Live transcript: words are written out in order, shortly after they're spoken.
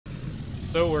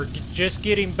So we're just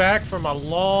getting back from a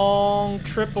long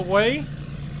trip away.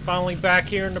 Finally back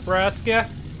here in Nebraska.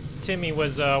 Timmy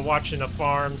was watching a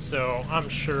farm, so I'm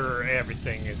sure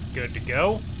everything is good to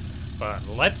go. But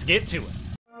let's get to it.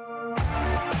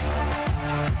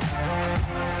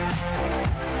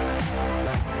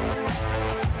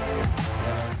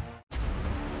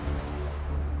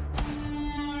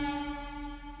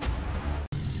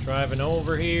 Driving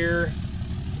over here.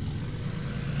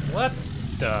 What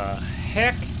the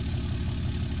heck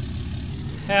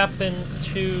happened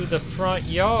to the front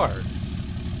yard?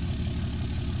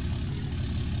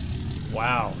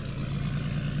 Wow.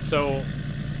 So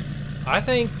I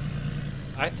think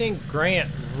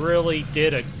Grant really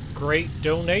did a great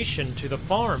donation to the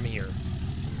farm here.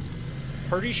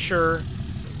 Pretty sure.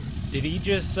 Did he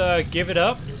just give it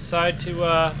up and decide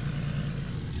to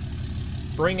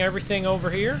bring everything over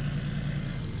here?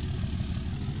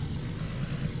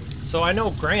 So I know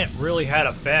Grant really had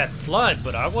a bad flood,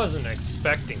 but I wasn't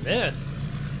expecting this.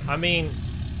 I mean,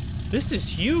 this is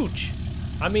huge.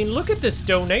 I mean, look at this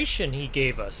donation he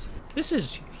gave us. This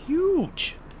is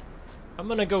huge. I'm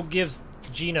gonna go give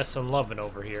Gina some loving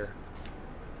over here.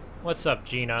 What's up,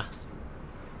 Gina?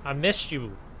 I missed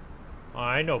you. Oh,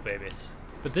 I know, babies.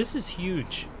 But this is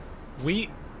huge.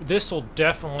 This will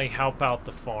definitely help out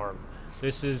the farm.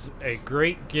 This is a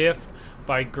great gift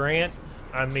by Grant.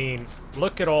 I mean,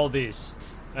 look at all these.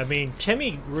 I mean,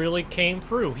 Timmy really came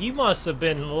through. He must have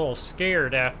been a little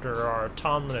scared after our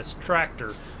autonomous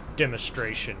tractor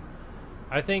demonstration.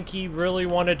 I think he really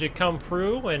wanted to come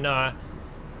through, and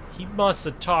he must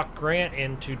have talked Grant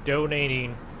into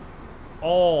donating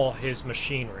all his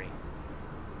machinery.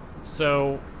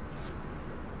 So,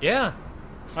 yeah.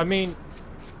 I mean,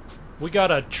 we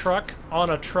got a truck on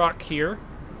a truck here.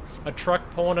 A truck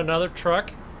pulling another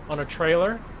truck on a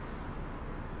trailer.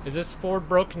 Is this Ford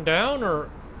broken down, or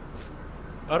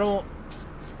I don't?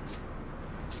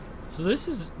 So this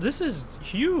is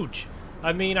huge.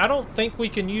 I mean, I don't think we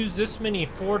can use this many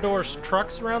four-door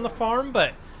trucks around the farm,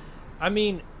 but I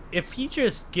mean, if he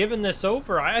just given this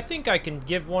over, I think I can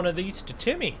give one of these to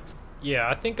Timmy. Yeah,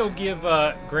 I think I'll give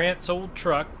Grant's old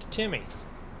truck to Timmy.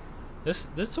 This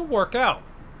will work out.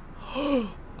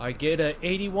 I get a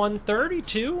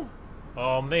 8132.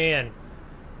 Oh man.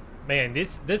 Man,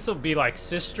 this will be like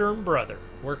sister and brother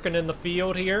working in the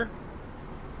field here.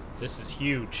 This is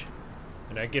huge.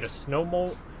 And I get a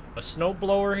snow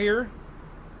blower here.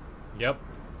 Yep.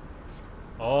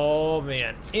 Oh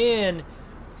man. And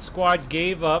Squad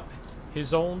gave up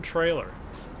his own trailer.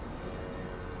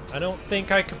 I don't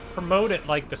think I can promote it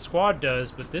like the Squad does,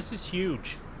 but this is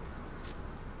huge.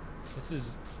 This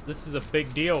is a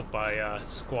big deal by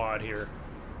Squad here.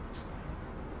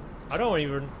 I don't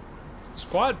even...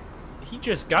 Squad, he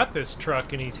just got this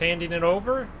truck and he's handing it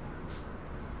over.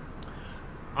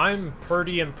 I'm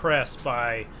pretty impressed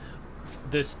by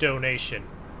this donation.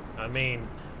 I mean,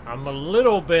 I'm a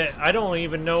little bit... I don't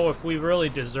even know if we really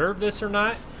deserve this or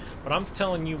not, but I'm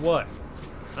telling you what,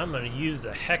 I'm going to use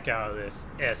the heck out of this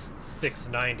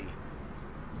S690.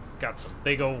 It's got some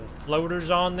big old floaters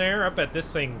on there. I bet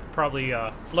this thing probably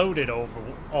floated over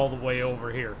all the way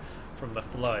over here from the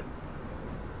flood.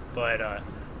 But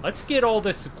let's get all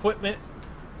this equipment.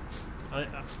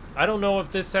 I don't know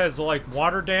if this has like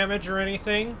water damage or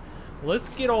anything. Let's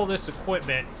get all this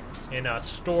equipment and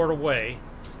store it away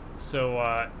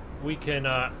so we can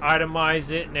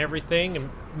itemize it and everything, and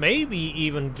maybe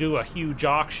even do a huge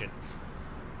auction.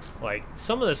 Like,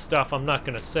 some of this stuff I'm not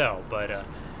gonna sell, but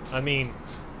I mean,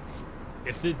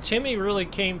 if the Timmy really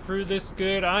came through this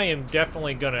good, I am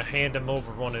definitely gonna hand him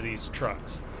over one of these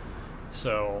trucks.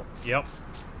 So, yep.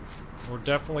 We're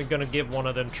definitely gonna give one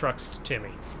of them trucks to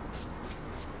Timmy.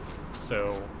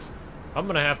 So, I'm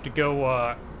gonna have to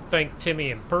go thank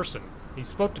Timmy in person. He's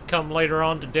supposed to come later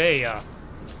on today.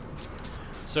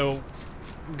 So,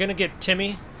 I'm gonna get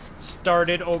Timmy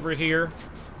started over here.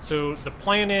 So, the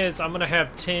plan is I'm gonna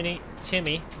have Timmy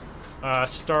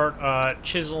start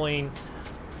chiseling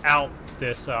out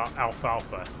this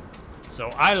alfalfa. So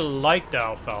I like the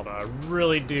alfalfa, I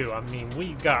really do. I mean,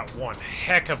 we got one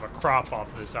heck of a crop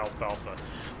off of this alfalfa.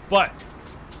 But,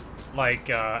 like,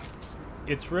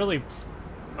 it's really,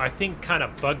 I think, kind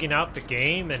of bugging out the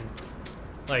game. And,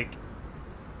 like,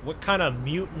 what kind of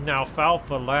mutant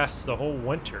alfalfa lasts the whole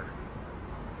winter?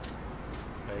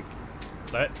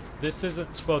 Like, this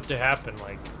isn't supposed to happen.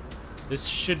 Like,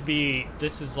 this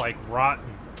is like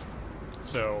rotten.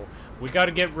 So, we got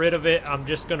to get rid of it. I'm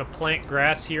just going to plant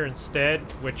grass here instead,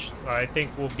 which I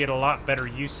think we'll get a lot better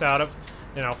use out of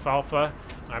than alfalfa.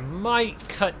 I might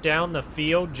cut down the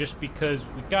field just because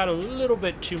we got a little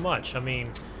bit too much. I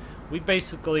mean, we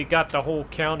basically got the whole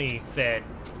county fed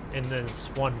in this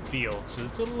one field, so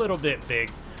it's a little bit big.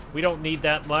 We don't need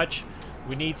that much.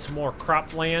 We need some more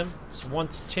cropland. So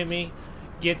once Timmy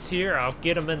gets here, I'll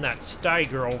get him in that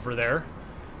Steiger over there,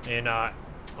 and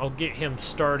I'll get him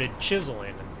started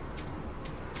chiseling.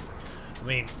 I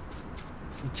mean,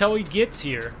 until he gets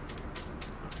here,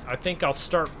 I think I'll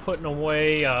start putting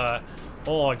away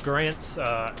all of Grant's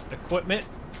equipment.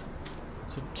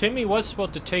 So Timmy was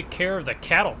supposed to take care of the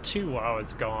cattle too while I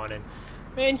was gone, and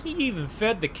man, he even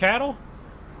fed the cattle.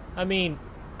 I mean,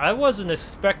 I wasn't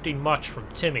expecting much from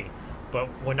Timmy, but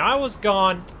when I was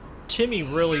gone, Timmy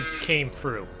really came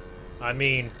through. I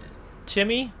mean,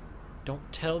 Timmy,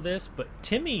 don't tell this, but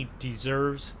Timmy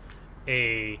deserves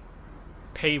a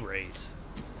pay raise.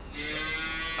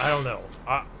 I don't know.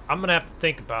 I'm gonna have to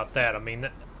think about that. I mean,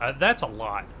 that's a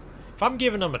lot. If I'm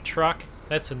giving him a truck,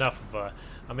 that's enough of a...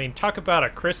 I mean, talk about a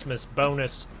Christmas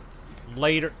bonus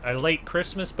later, a late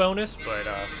Christmas bonus, but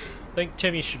I think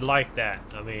Timmy should like that.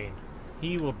 I mean,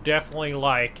 he will definitely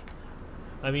like...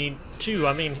 I mean, too,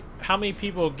 I mean, how many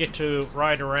people get to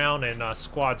ride around in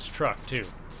Squad's truck, too?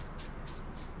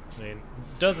 I mean,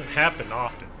 it doesn't happen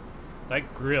often.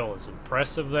 That grill is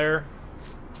impressive there.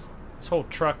 This whole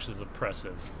truck is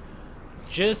impressive.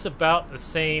 Just about the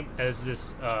same as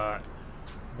this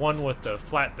one with the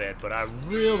flatbed, but I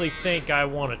really think I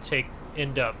want to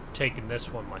end up taking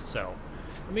this one myself.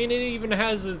 I mean, it even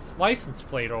has its license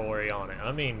plate already on it.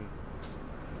 I mean,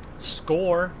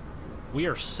 score, we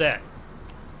are set.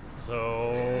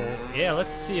 So yeah,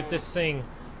 let's see if this thing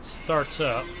starts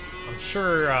up. I'm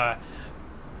sure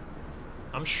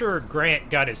Grant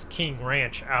got his King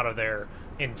Ranch out of there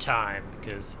in time,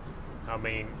 because I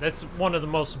mean, that's one of the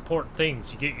most important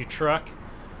things. You get your truck,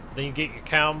 then you get your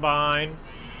combine,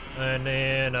 and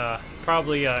then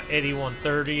probably Eddie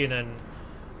 130, and then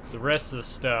the rest of the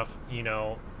stuff, you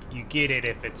know, you get it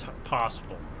if it's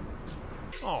possible.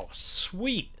 Oh,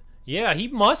 sweet. Yeah, he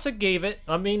must have gave it.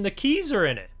 I mean, the keys are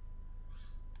in it.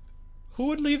 Who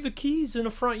would leave the keys in the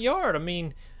front yard? I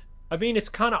mean, it's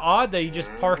kind of odd that he just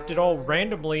parked it all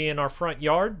randomly in our front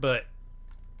yard, but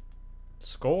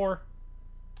score.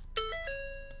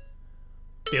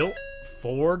 Built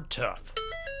Ford Tough.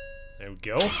 There we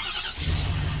go.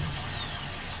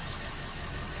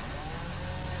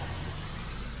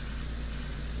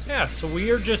 Yeah, so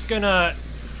we are just gonna...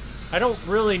 I don't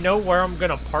really know where I'm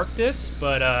gonna park this,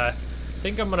 but I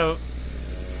think I'm gonna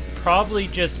probably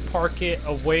just park it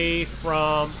away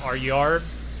from our yard.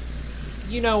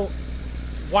 You know,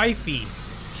 wifey,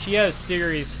 she has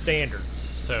serious standards,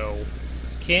 so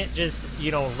can't just,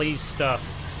 you know, leave stuff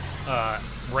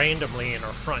randomly in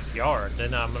our front yard.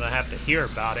 Then I'm gonna have to hear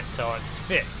about it till it's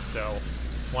fixed. So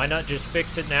why not just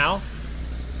fix it now?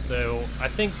 So I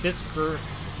think this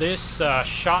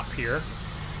shop here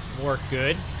will work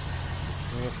good.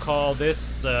 We'll call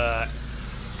this the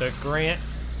Grant's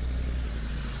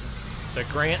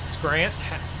Grant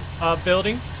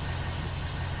building.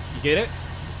 You get it?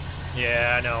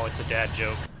 Yeah, I know, it's a dad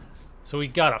joke. So we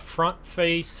got a front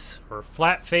face or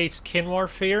flat face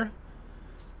Kenworth here.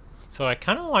 So I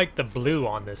kind of like the blue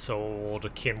on this old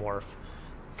Kenworth.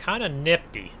 Kind of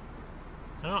nifty.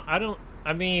 I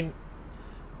mean,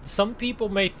 some people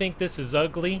may think this is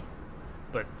ugly,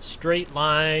 but straight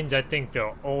lines, I think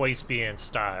they'll always be in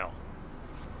style.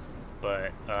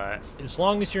 But as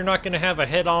long as you're not going to have a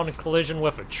head-on collision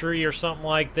with a tree or something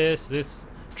like this, this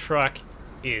truck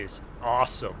is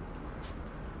awesome.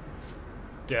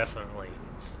 Definitely.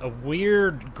 A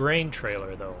weird grain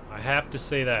trailer, though. I have to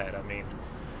say that. I mean,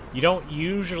 you don't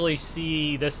usually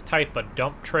see this type of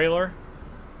dump trailer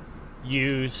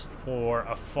used for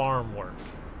a farm work.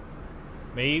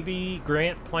 Maybe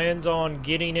Grant plans on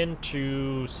getting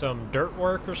into some dirt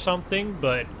work or something,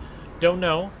 but don't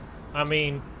know. I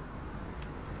mean,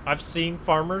 I've seen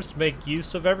farmers make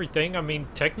use of everything. I mean,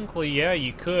 technically, yeah,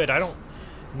 you could. I don't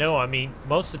know. I mean,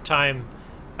 most of the time,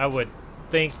 I would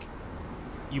think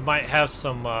you might have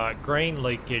some grain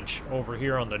leakage over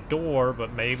here on the door,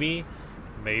 but maybe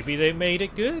they made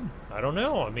it good. I don't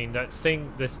know. I mean, that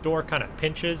thing, this door kind of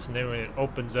pinches, and then when it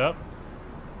opens up,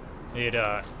 it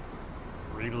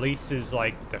releases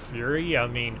like the fury. I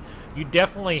mean, you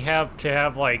definitely have to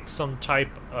have like some type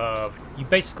of, you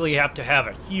basically have to have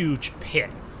a huge pit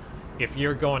if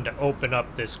you're going to open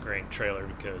up this grain trailer,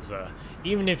 because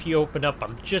even if you open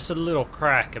up just a little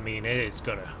crack, I mean, it is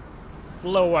gonna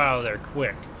flow out of there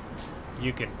quick.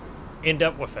 You can end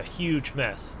up with a huge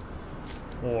mess.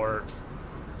 Or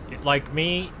like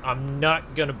me, I'm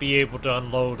not gonna be able to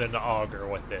unload an auger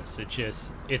with this. It's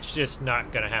just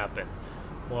not gonna happen.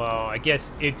 Well, I guess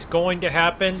it's going to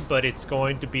happen, but it's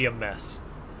going to be a mess.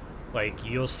 Like,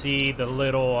 you'll see the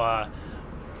little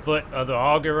foot of the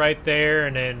auger right there,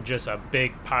 and then just a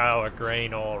big pile of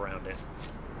grain all around it.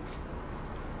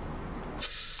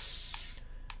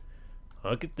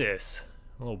 Look at this.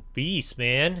 Little beast,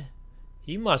 man.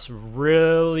 He must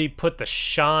really put the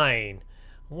shine.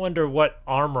 I wonder what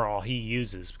armor all he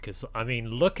uses, because, I mean,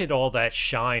 look at all that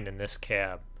shine in this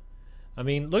cab. I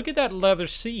mean, look at that leather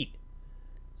seat.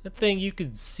 That thing, you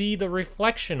could see the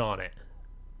reflection on it.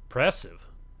 Impressive.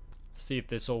 Let's see if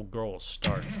this old girl will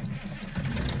start.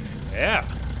 Yeah.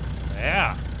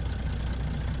 Yeah.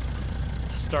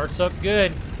 Starts up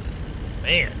good.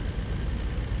 Man.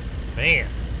 Man.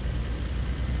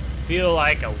 Feel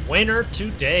like a winner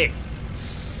today.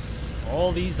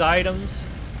 All these items,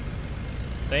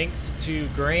 thanks to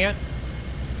Grant,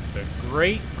 the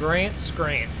great Grant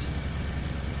Scrant.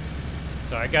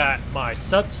 So I got my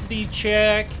subsidy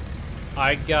check.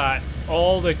 I got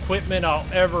all the equipment I'll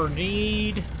ever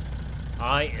need.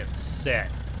 I am set.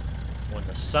 When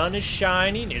the sun is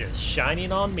shining, it is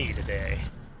shining on me today.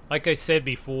 Like I said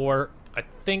before, I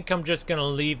think I'm just gonna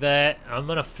leave that. I'm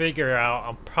gonna figure out,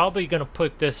 I'm probably gonna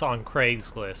put this on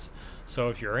Craigslist. So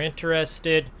if you're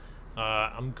interested,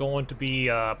 I'm going to be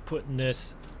putting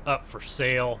this up for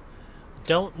sale.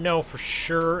 Don't know for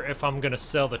sure if I'm gonna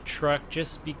sell the truck,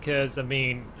 just because, I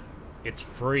mean, it's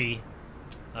free.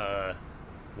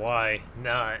 Why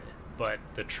not? But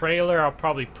the trailer I'll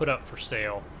probably put up for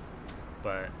sale.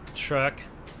 But truck,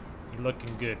 you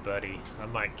looking good, buddy. I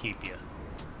might keep you.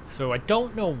 So I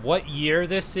don't know what year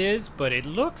this is, but it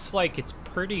looks like it's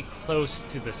pretty close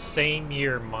to the same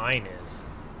year mine is.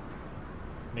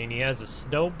 I mean, he has a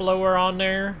snowblower on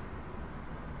there.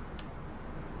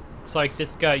 Looks like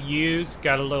this got used,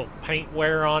 got a little paint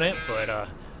wear on it, but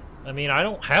I mean, I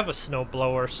don't have a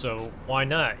snowblower, so why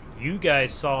not? You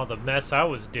guys saw the mess I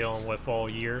was dealing with all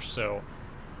year, so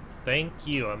thank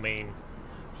you. I mean,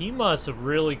 he must have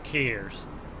really cares,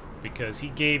 because he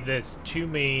gave this to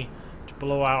me to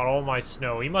blow out all my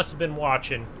snow. He must have been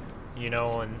watching, you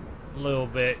know, and a little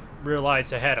bit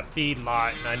realized I had a feed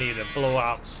lot and I needed to blow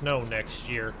out snow next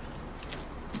year.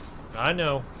 I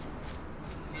know.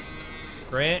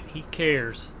 Grant, he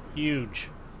cares. Huge.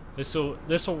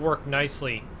 This'll work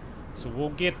nicely. So we'll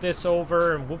get this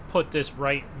over and we'll put this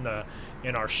right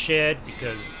in our shed,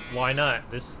 because why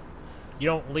not? This, you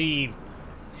don't leave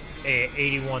a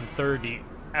 8130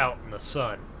 out in the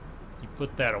sun. You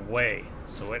put that away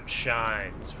so it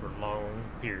shines for a long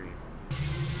period.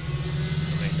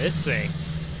 I mean, this thing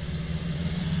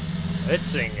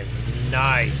is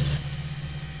nice.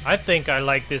 I think I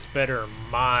like this better than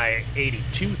my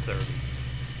 8230.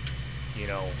 You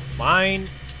know, mine,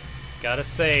 gotta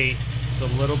say, it's a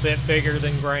little bit bigger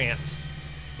than Grant's,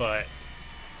 but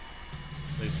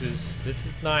this is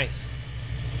nice.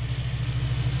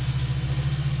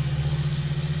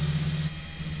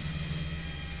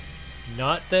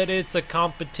 Not that it's a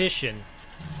competition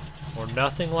or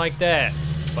nothing like that,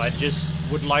 but I just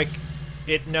would like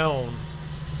it known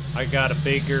I got a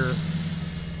bigger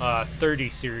 30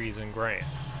 series than Grant.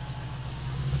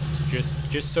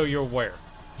 Just so you're aware.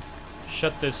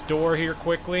 Shut this door here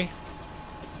quickly.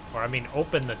 Or I mean,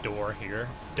 open the door here.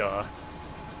 Duh.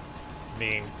 I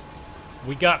mean,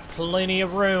 we got plenty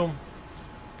of room.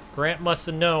 Grant must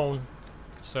have known.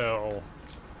 So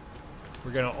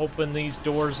we're gonna open these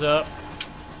doors up.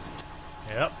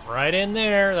 Yep, right in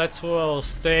there. That's where it'll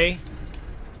stay.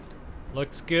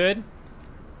 Looks good.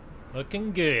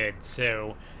 Looking good.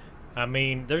 So, I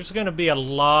mean, there's gonna be a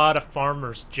lot of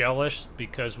farmers jealous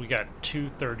because we got two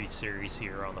 30 series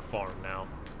here on the farm now.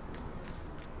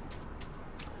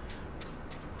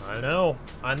 I know.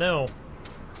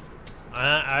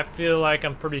 I feel like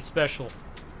I'm pretty special.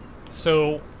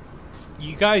 So,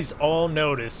 you guys all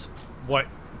notice what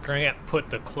Grant put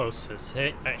the closest.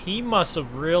 He must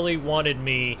have really wanted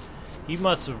me, he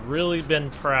must have really been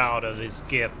proud of his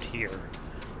gift here.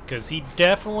 Because he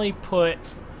definitely put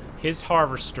his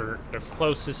harvester the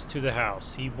closest to the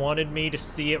house. He wanted me to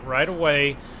see it right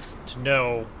away to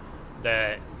know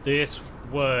that this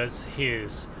was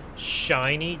his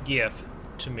shiny gift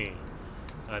to me.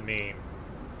 I mean,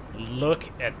 look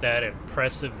at that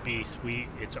impressive beast.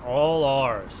 It's all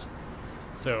ours.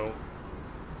 So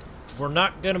we're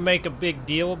not gonna make a big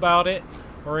deal about it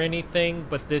or anything,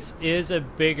 but this is a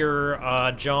bigger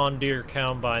John Deere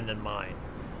combine than mine.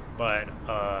 But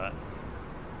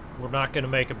we're not gonna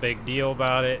make a big deal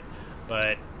about it,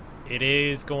 but it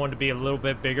is going to be a little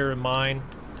bit bigger than mine.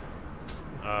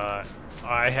 I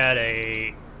had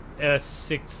a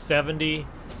S670.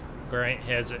 Grant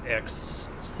has an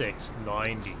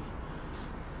X690.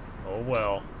 Oh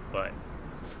well, but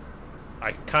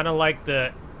I kind of like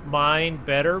the mine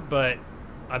better, but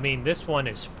I mean, this one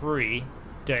is free.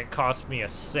 Didn't cost me a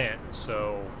cent,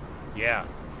 so yeah.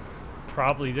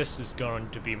 Probably this is going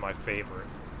to be my favorite.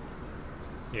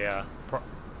 Yeah,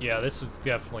 yeah, this is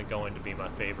definitely going to be my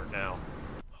favorite now.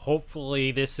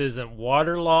 Hopefully this isn't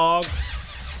waterlogged.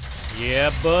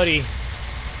 Yeah, buddy.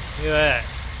 Look at that.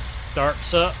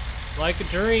 Starts up like a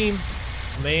dream.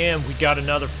 Man, we got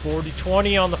another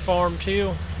 40-20 on the farm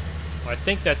too. I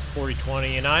think that's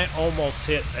 40-20, and I almost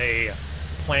hit a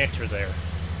planter there.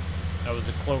 That was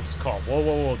a close call. Whoa,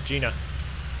 whoa, whoa, Gina.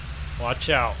 Watch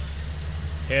out.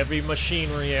 Heavy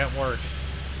machinery at work.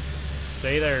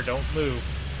 Stay there, don't move.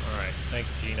 Alright, thank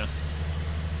you, Gina.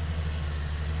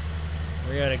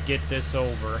 We're gonna get this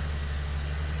over.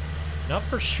 Not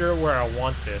for sure where I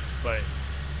want this, but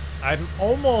I'm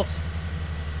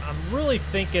really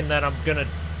thinking that I'm gonna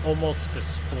almost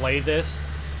display this,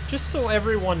 just so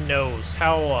everyone knows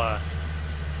how,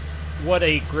 what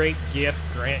a great gift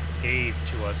Grant gave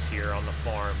to us here on the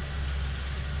farm.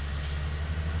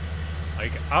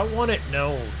 Like, I want it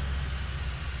known.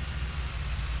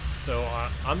 So,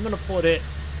 I'm gonna put it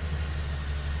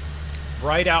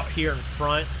right out here in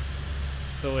front,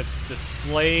 so it's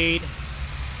displayed.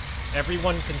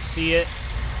 Everyone can see it.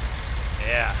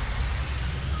 Yeah.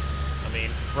 I mean,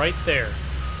 right there.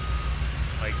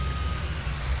 Like,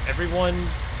 everyone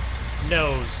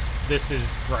knows this is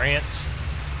Grant's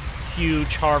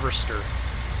huge harvester.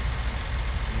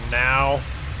 Now,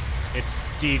 it's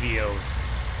Stevio's.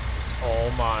 It's all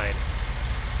mine.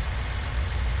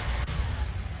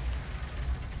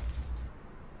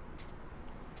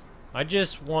 I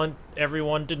just want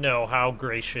everyone to know how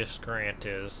gracious Grant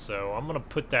is, so I'm gonna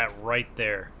put that right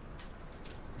there.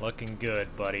 Looking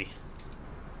good, buddy.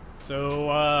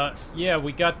 So, yeah,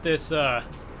 we got this,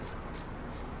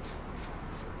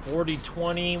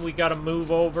 40-20 we gotta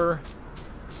move over.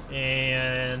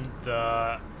 And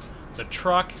the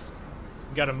truck,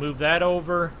 we gotta move that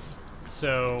over.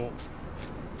 So,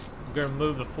 we're gonna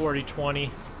move the 40-20.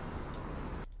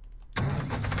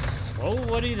 Whoa,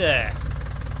 what is that?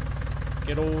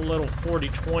 Good old little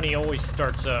 40-20 always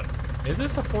starts up. Is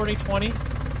this a 40-20?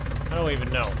 I don't even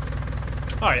know.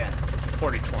 Oh yeah, it's a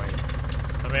 40-20.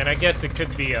 I mean, I guess it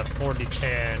could be a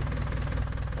 40-10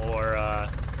 or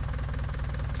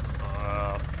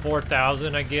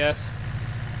 4000, I guess.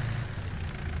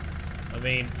 I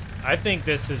mean, I think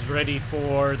this is ready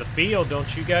for the field,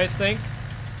 don't you guys think?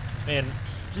 Man,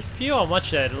 just feel how much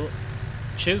that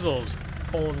chisel's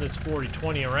pulling this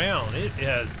 40-20 around. It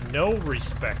has no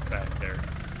respect back there.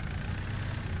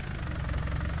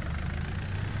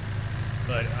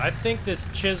 But I think this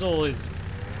chisel is...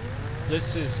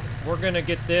 we're gonna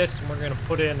get this and we're gonna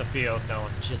put it in the field. No,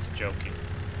 I'm just joking.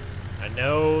 I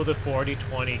know the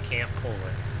 40-20 can't pull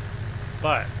it.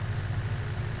 But,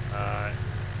 I'm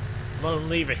gonna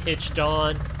leave it hitched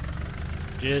on.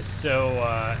 Just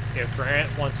so, if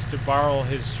Grant wants to borrow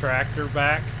his tractor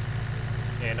back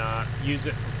and use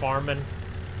it for farming,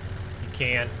 you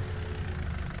can.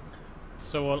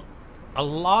 So a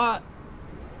lot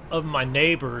of my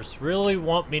neighbors really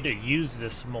want me to use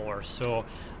this more, so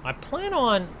I plan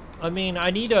on, I mean,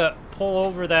 I need to pull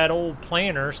over that old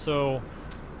planter, so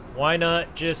why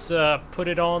not just put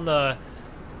it on the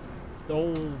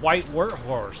old white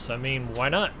workhorse? I mean, why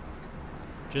not?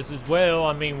 Just as well.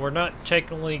 I mean, we're not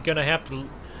technically gonna have to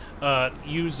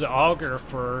use the auger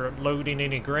for loading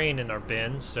any grain in our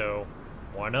bin, so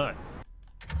why not?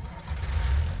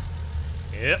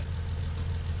 Yep.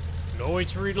 Can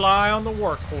always rely on the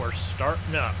workhorse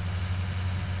starting up.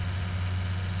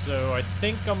 So I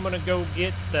think I'm gonna go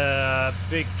get the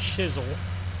big chisel.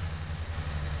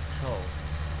 Oh,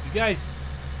 you guys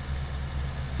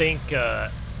think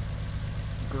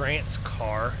Grant's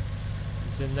car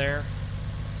is in there?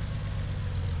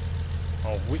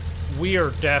 Oh, we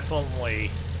are definitely...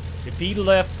 If he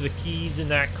left the keys in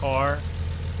that car...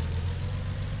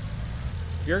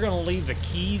 If you're gonna leave the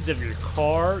keys of your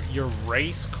car, your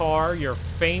race car, your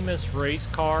famous race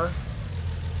car,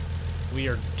 we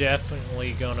are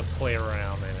definitely gonna play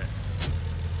around in it.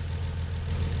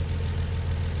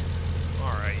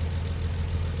 Alright.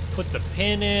 Put the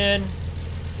pin in.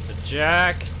 The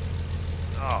jack.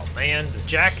 Oh man, the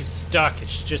jack is stuck.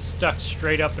 It's just stuck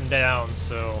straight up and down,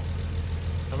 so...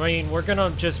 I mean, we're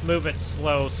gonna just move it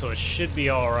slow, so it should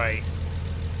be alright.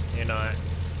 You know,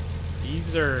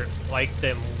 these are like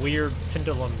them weird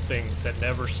pendulum things that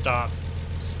never stop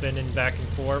spinning back and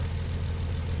forth.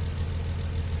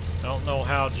 I don't know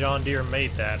how John Deere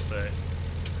made that, but...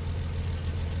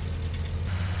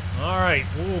 Alright,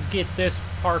 we'll get this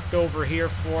parked over here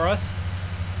for us.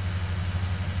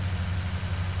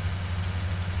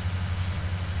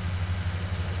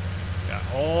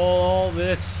 all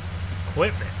this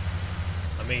equipment.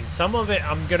 I mean, some of it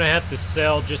I'm gonna have to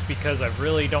sell just because I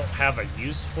really don't have a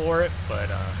use for it, but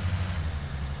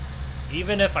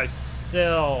even if I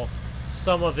sell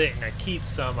some of it and I keep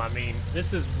some, I mean,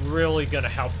 this is really gonna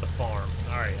help the farm.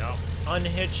 Alright, I'll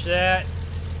unhitch that.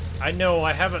 I know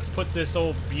I haven't put this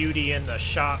old beauty in the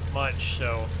shop much,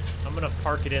 so I'm gonna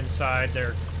park it inside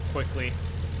there quickly.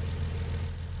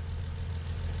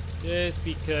 Just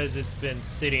because it's been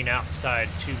sitting outside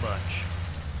too much.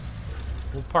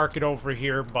 We'll park it over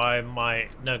here by my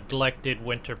neglected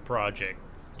winter project.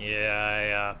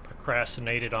 Yeah, I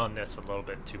procrastinated on this a little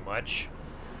bit too much.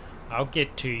 I'll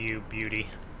get to you, beauty.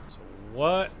 So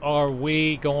what are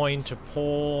we going to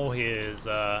pull his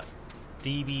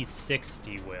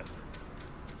DB60 with?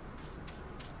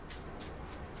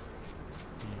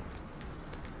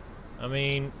 I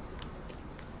mean,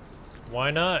 why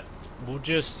not? We'll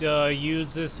just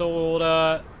use this old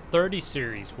 30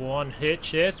 series. We'll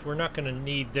unhitch this. We're not going to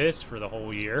need this for the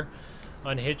whole year.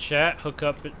 Unhitch that. Hook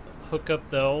up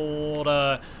the old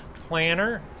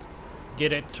planter.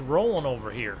 Get it to rolling over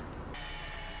here.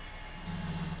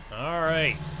 All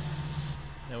right.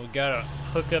 Now we gotta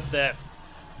hook up that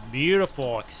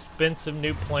beautiful, expensive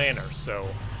new planter. So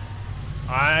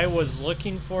I was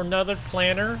looking for another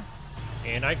planter,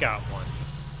 and I got one.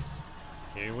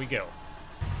 Here we go.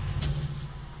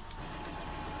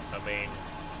 I mean,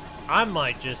 I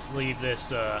might just leave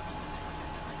this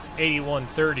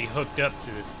 8130 hooked up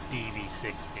to this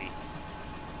DV60.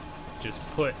 Just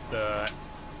put the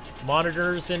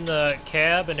monitors in the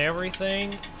cab and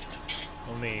everything.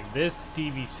 I mean, this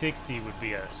DV60 would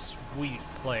be a sweet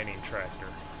planting tractor.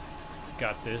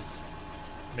 Got this.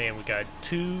 Man, we got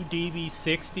two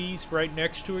DV60s right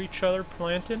next to each other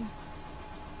planting.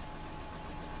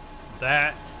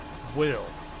 That will.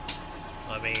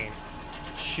 I mean,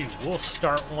 shoot, we'll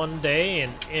start one day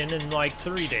and end in like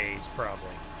 3 days, probably.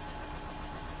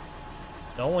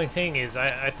 The only thing is,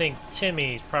 I think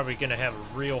Timmy's probably going to have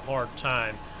a real hard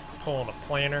time pulling a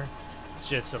planter. It's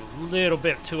just a little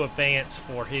bit too advanced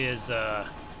for his,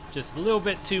 just a little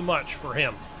bit too much for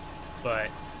him. But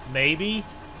maybe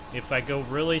if I go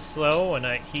really slow and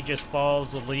he just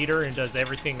follows the leader and does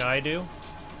everything I do,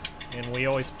 and we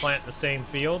always plant the same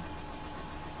field.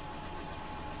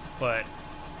 But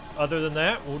other than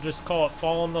that, we'll just call it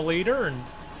following the leader, and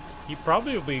he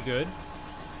probably will be good.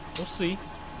 We'll see.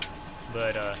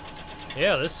 But,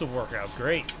 yeah, this will work out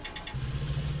great.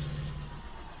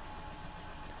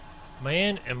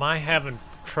 Man, am I having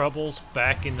troubles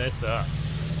backing this up.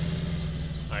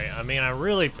 I mean, I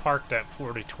really parked that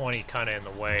 4020 kind of in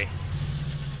the way.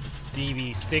 This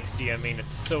DB60, I mean,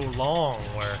 it's so long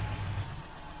where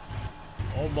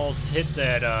almost hit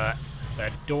that,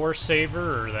 that door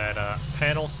saver or that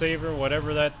panel saver,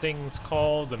 whatever that thing's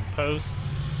called, in post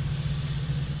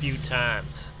a few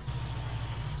times.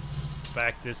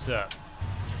 Back this up.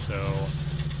 So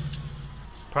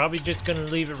probably just gonna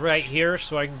leave it right here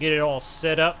so I can get it all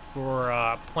set up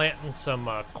for planting some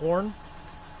corn.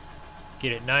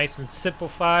 Get it nice and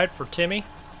simplified for Timmy.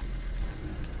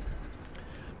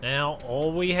 Now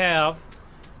all we have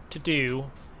to do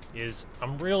is,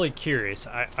 I'm really curious.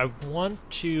 I want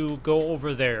to go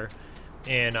over there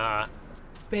and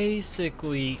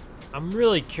basically I'm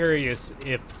really curious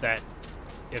if that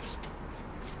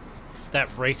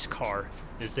race car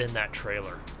is in that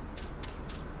trailer.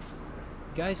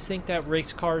 You guys think that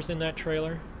race car is in that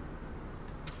trailer?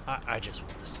 I just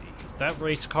want to see. If that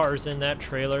race car is in that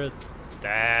trailer,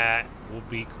 that will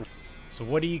be cool. So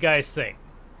what do you guys think?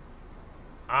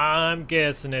 I'm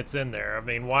guessing it's in there. I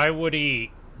mean, why would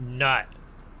he not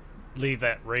leave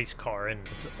that race car in?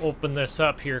 Let's open this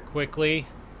up here quickly.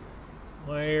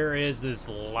 Where is this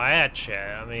latch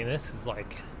at? I mean, this is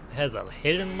like, has a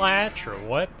hidden latch or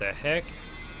what the heck?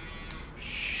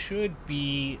 Should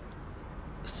be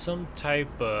some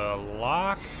type of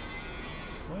lock.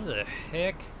 Where the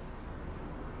heck?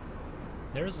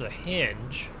 There's a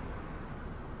hinge.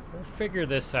 We'll figure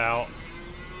this out.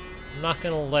 I'm not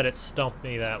gonna let it stump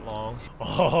me that long.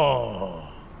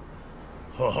 Oh,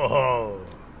 oh,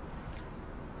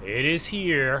 it is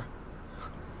here.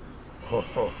 Ho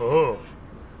ho ho!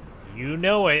 You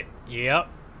know it. Yep,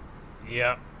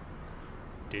 yep.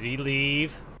 Did he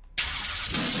leave?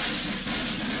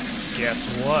 Guess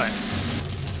what?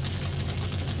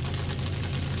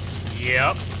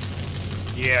 Yep.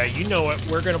 Yeah, you know it.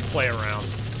 We're gonna play around.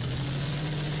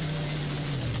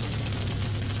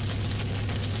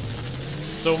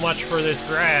 So much for this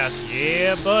grass.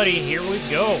 Yeah, buddy, here we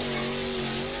go.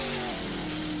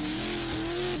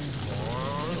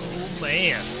 Oh,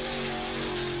 man.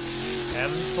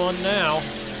 Having fun now.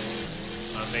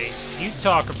 I'm I mean, you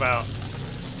talk about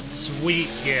sweet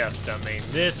gift. I mean,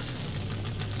 this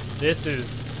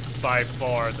is by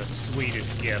far the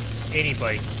sweetest gift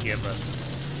anybody can give us.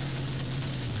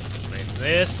 I mean,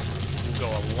 this will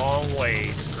go a long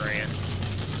ways, Grant.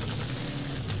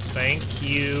 Thank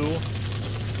you.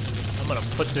 I'm gonna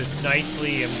put this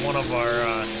nicely in one of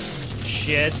our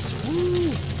sheds.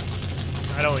 Woo!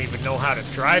 I don't even know how to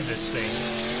drive this thing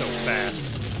so fast.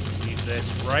 Leave this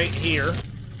right here.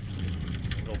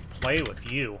 Go play with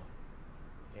you.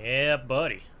 Yeah,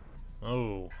 buddy.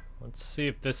 Oh, let's see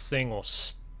if this thing will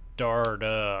start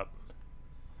up.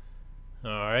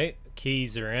 Alright,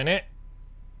 keys are in it.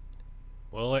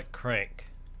 Will it crank?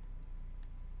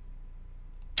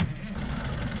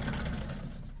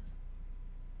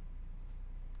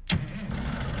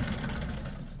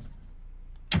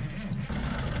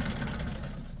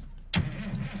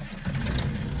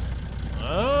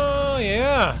 Oh,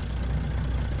 yeah.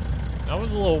 I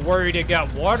was a little worried it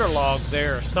got waterlogged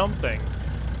there or something.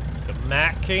 The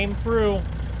mat came through.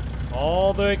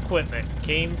 All the equipment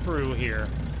came through here.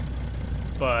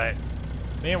 But,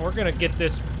 man, we're gonna get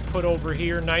this put over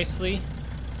here nicely.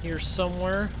 Here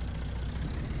somewhere.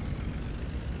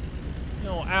 You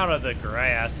know, out of the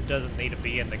grass. It doesn't need to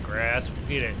be in the grass. We'll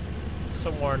get it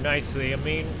somewhere nicely. I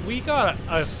mean, we got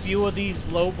a few of these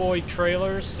lowboy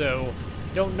trailers, so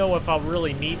don't know if I'll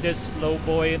really need this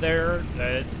lowboy there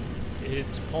that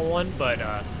it's pulling, but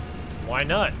why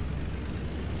not?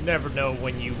 You never know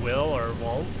when you will or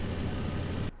won't.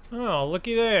 Oh, look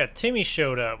at that. Timmy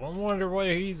showed up. I wonder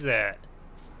where he's at.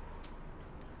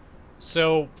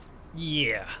 So,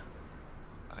 yeah.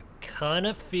 I kind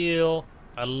of feel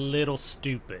a little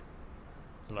stupid.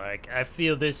 Like, I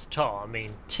feel this tall. I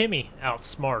mean, Timmy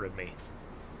outsmarted me.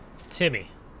 Timmy.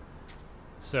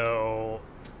 So,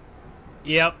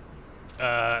 yep.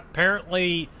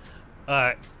 Apparently,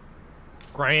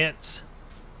 Grant's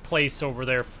place over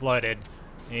there flooded,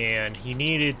 and he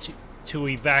needed to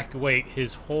evacuate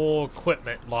his whole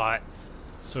equipment lot,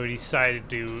 so he decided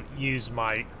to use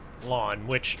my lawn,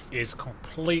 which is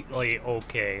completely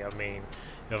okay. I mean,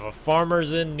 if a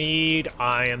farmer's in need,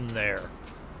 I am there.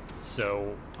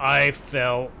 So I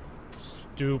felt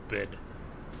stupid.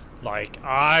 Like,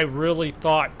 I really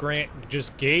thought Grant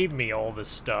just gave me all this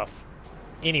stuff.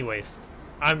 Anyways,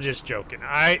 I'm just joking.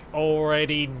 I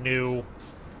already knew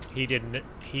he didn't.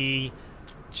 He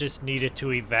just needed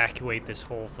to evacuate this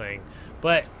whole thing.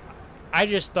 But I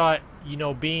just thought, you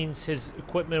know, being his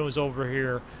equipment was over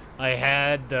here, I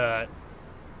had the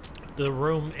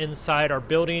room inside our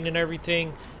building and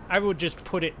everything, I would just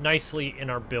put it nicely in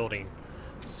our building.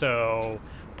 So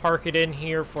park it in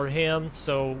here for him,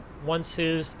 so once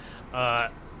his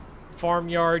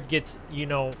farmyard gets, you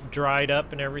know, dried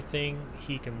up and everything,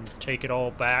 he can take it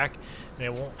all back, and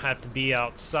it won't have to be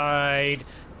outside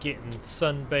getting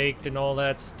sunbaked and all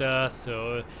that stuff.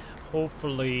 So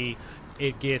hopefully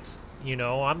it gets, you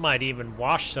know, I might even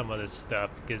wash some of this stuff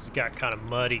because it got kind of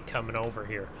muddy coming over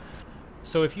here.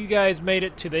 So if you guys made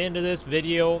it to the end of this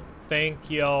video, thank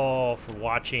y'all for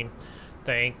watching.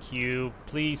 Thank you.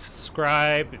 Please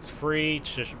subscribe. It's free.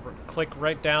 Just click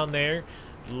right down there.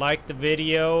 Like the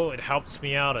video. It helps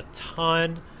me out a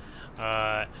ton.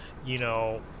 You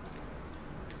know,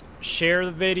 share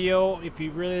the video if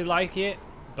you really like it.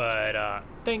 But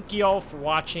thank you all for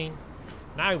watching,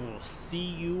 and I will see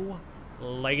you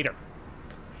later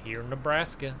here in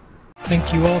Nebraska.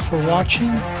 Thank you all for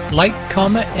watching. Like,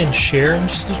 comment, and share,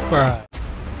 and subscribe.